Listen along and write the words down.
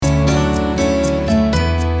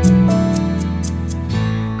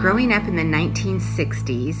Growing up in the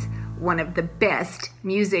 1960s, one of the best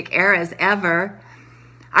music eras ever,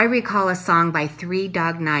 I recall a song by Three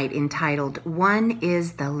Dog Night entitled, "One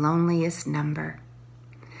is the Loneliest Number."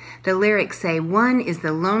 The lyrics say, "One is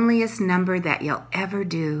the loneliest number that you'll ever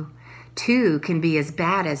do. Two can be as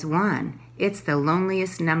bad as one. It's the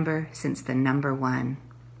loneliest number since the number one."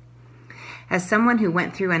 As someone who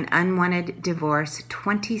went through an unwanted divorce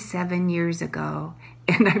 27 years ago,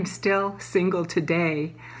 and I'm still single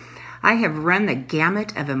today, I have run the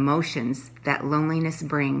gamut of emotions that loneliness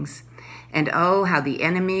brings. And oh, how the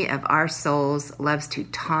enemy of our souls loves to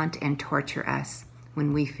taunt and torture us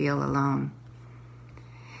when we feel alone.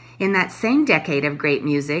 In that same decade of great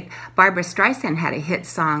music, Barbra Streisand had a hit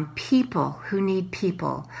song, "People Who Need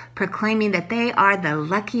People," proclaiming that they are the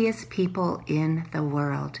luckiest people in the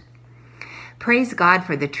world. Praise God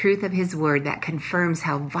for the truth of His word that confirms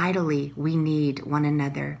how vitally we need one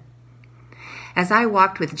another. As I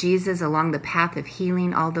walked with Jesus along the path of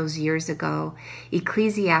healing all those years ago,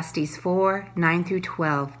 Ecclesiastes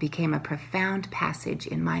 4:9-12 became a profound passage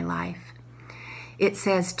in my life. It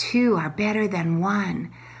says, "Two are better than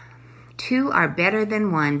one. Two are better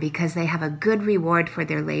than one because they have a good reward for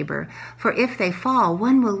their labor. For if they fall,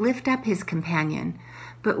 one will lift up his companion.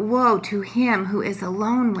 But woe to him who is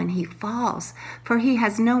alone when he falls, for he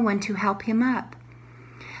has no one to help him up.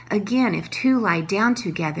 Again, if two lie down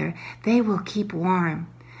together, they will keep warm.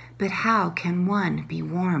 But how can one be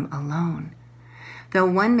warm alone? Though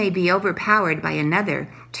one may be overpowered by another,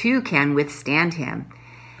 two can withstand him.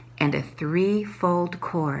 And a threefold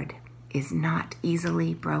cord is not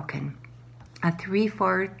easily broken." A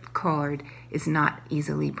threefold cord is not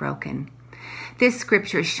easily broken. This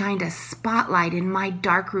scripture shined a spotlight in my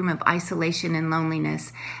dark room of isolation and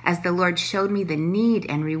loneliness as the Lord showed me the need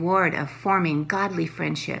and reward of forming godly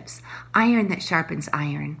friendships, iron that sharpens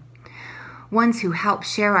iron, ones who help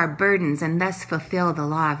share our burdens and thus fulfill the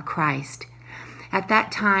law of Christ. At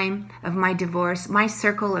that time of my divorce, my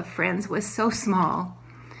circle of friends was so small.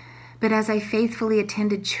 But as I faithfully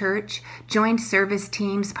attended church, joined service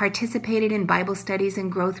teams, participated in Bible studies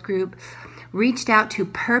and growth group, reached out to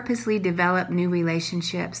purposely develop new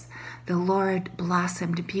relationships, the Lord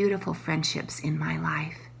blossomed beautiful friendships in my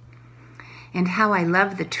life. And how I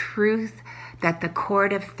love the truth that the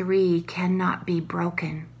cord of three cannot be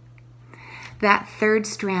broken. That third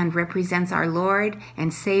strand represents our Lord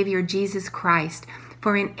and Savior Jesus Christ.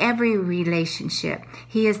 For in every relationship,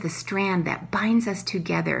 He is the strand that binds us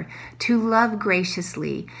together to love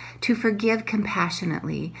graciously, to forgive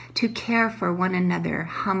compassionately, to care for one another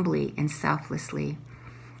humbly and selflessly.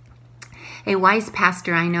 A wise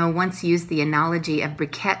pastor I know once used the analogy of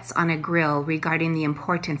briquettes on a grill regarding the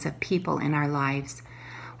importance of people in our lives.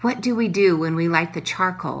 What do we do when we light the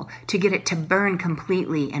charcoal to get it to burn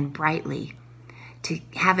completely and brightly, to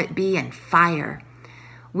have it be on fire?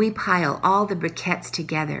 We pile all the briquettes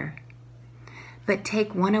together, but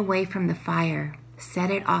take one away from the fire, set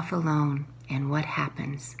it off alone, and what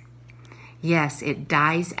happens? Yes, it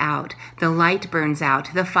dies out. The light burns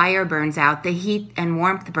out. The fire burns out. The heat and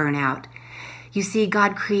warmth burn out. You see,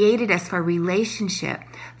 God created us for relationship,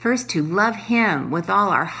 first to love Him with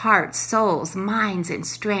all our hearts, souls, minds, and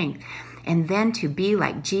strength, and then to be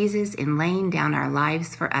like Jesus in laying down our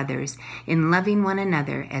lives for others, in loving one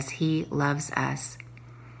another as He loves us.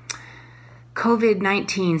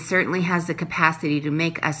 COVID-19 certainly has the capacity to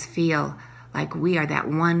make us feel like we are that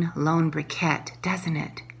one lone briquette, doesn't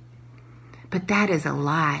it? But that is a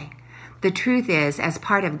lie. The truth is, as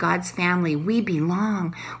part of God's family, we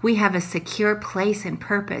belong. We have a secure place and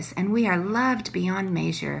purpose, and we are loved beyond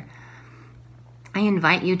measure. I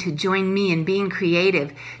invite you to join me in being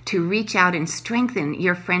creative, to reach out and strengthen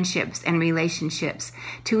your friendships and relationships,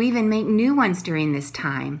 to even make new ones during this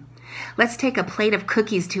time. Let's take a plate of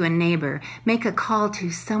cookies to a neighbor, make a call to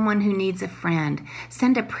someone who needs a friend,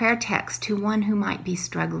 send a prayer text to one who might be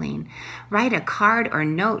struggling, write a card or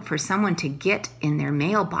note for someone to get in their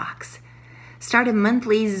mailbox, start a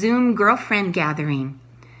monthly Zoom girlfriend gathering.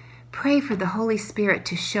 Pray for the Holy Spirit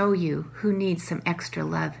to show you who needs some extra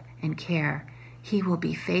love and care. He will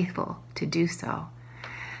be faithful to do so.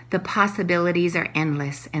 The possibilities are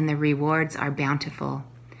endless and the rewards are bountiful.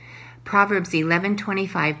 Proverbs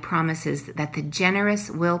 11:25 promises that the generous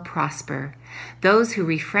will prosper. Those who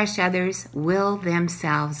refresh others will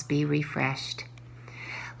themselves be refreshed.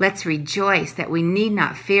 Let's rejoice that we need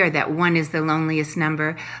not fear that one is the loneliest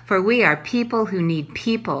number, for we are people who need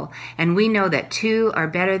people, and we know that two are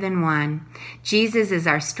better than one. Jesus is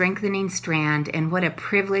our strengthening strand, and what a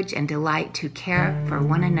privilege and delight to care for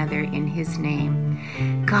one another in His name.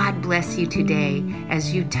 God bless you today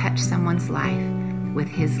as you touch someone's life with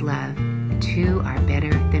His love. two are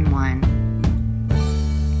better than one.